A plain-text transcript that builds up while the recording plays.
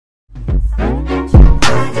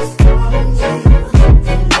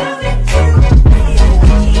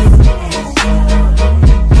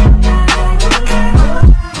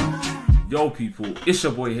It's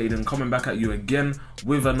your boy Hayden coming back at you again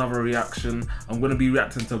with another reaction. I'm going to be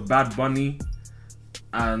reacting to Bad Bunny,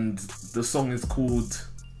 and the song is called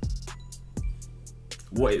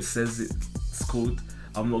what it says it's called.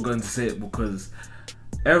 I'm not going to say it because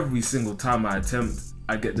every single time I attempt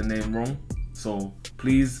I get the name wrong, so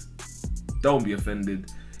please don't be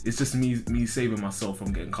offended. It's just me saving myself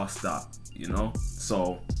from getting cussed out, you know?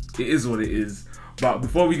 So it is what it is. But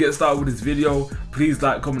before we get started with this video, please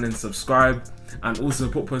like, comment and subscribe, and also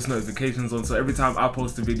put post notifications on so every time I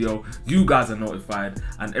post a video you guys are notified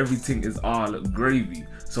and everything is all gravy.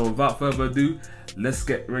 So without further ado, let's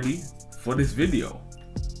get ready for this video.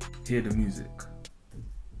 Hear the music.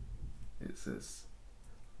 It says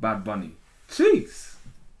Bad Bunny. Jeez,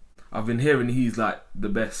 I've been hearing he's like the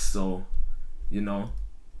best, so you know,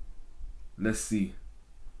 let's see.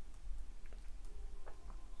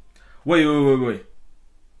 Wait.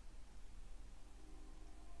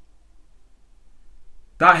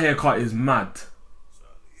 That haircut is mad.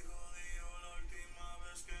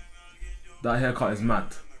 That haircut is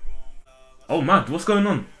mad. Oh, mad. What's going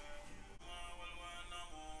on?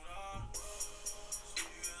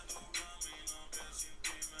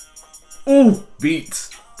 Oh,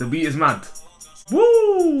 beat. The beat is mad.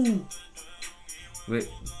 Woo! Wait.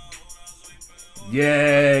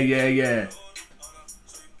 Yeah.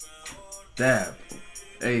 Damn.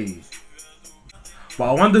 Hey. But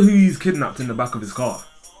I wonder who he's kidnapped in the back of his car.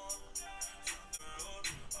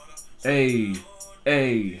 Hey.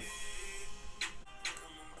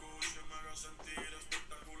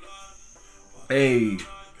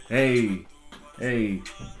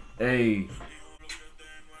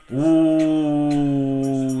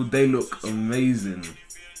 Ooh, they look amazing.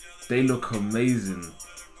 They look amazing.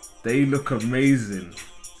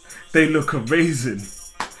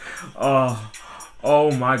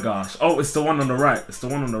 Oh my gosh. Oh, it's the one on the right.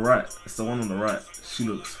 She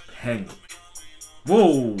looks hang.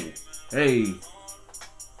 Whoa. Hey.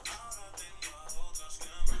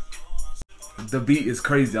 The beat is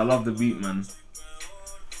crazy. I love the beat, man.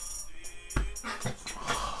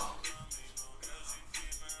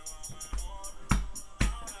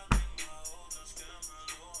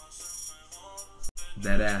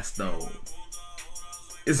 That ass though.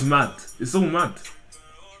 It's mad. It's so mad.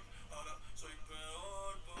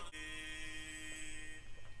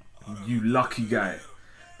 You lucky guy.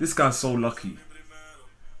 This guy's so lucky.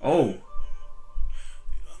 Oh.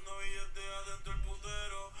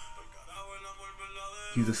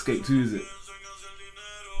 He's escaped. Who is it?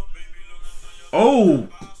 Oh.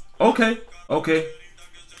 Okay.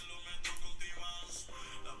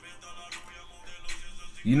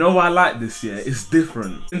 You know I like this, yeah. It's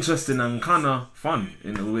different, interesting, and kind of fun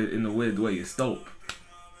in a weird way. It's dope.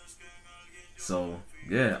 So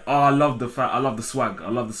yeah. Oh, I love the swag.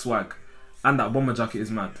 And that bomber jacket is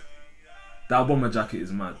mad.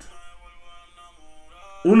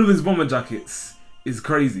 All of his bomber jackets is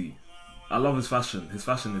crazy. I love his fashion. His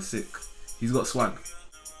fashion is sick. He's got swag.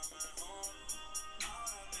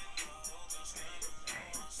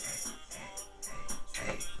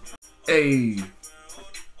 Hey.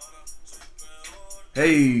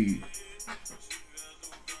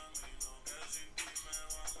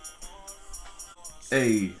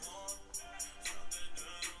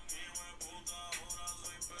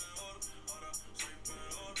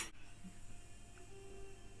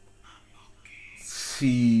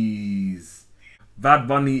 Jeez. Bad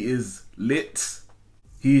Bunny is lit.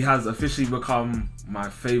 He has officially become my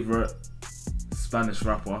favorite Spanish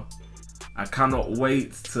rapper. I cannot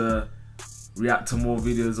wait to react to more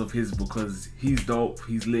videos of his because he's dope,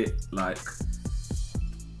 he's lit. Like,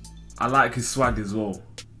 I like his swag as well.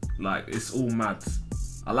 Like, it's all mad.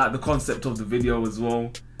 I like the concept of the video as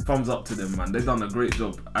well. Thumbs up to them, man. They've done a great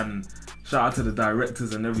job, and shout out to the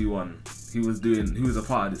directors and everyone who was a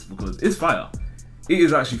part of this because it's fire. It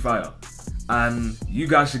is actually fire, and you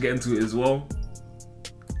guys should get into it as well.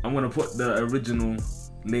 I'm gonna put the original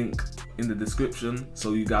link in the description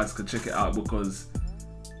so you guys can check it out because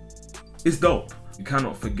it's dope. You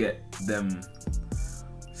cannot forget them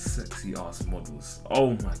sexy ass models.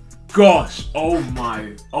 Oh my gosh. Oh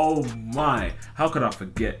my. How could I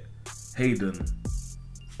forget Hayden?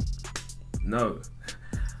 No.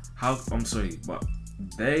 I'm sorry, but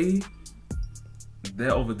they're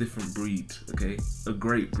of a different breed, okay? A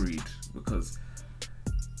great breed. Because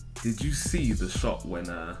did you see the shot when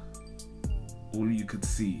all you could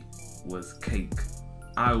see was cake?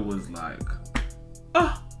 I was like,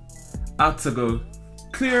 I had to go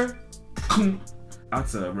clear. I had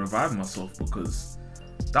to revive myself because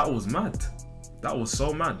that was mad. That was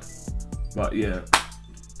so mad. But yeah,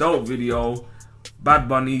 dope video. Bad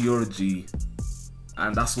Bunny, you're a G.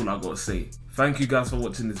 And that's all I gotta say. Thank you guys for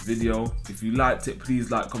watching this video. If you liked it, please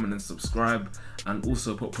like, comment and subscribe, and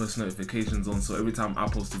also put push notifications on so every time I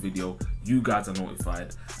post a video you guys are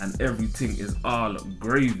notified and everything is all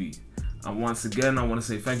gravy. And once again, I want to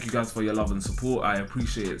say thank you guys for your love and support. I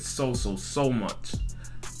appreciate it so much.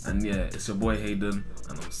 And yeah, it's your boy Hayden,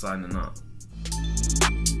 and I'm signing out.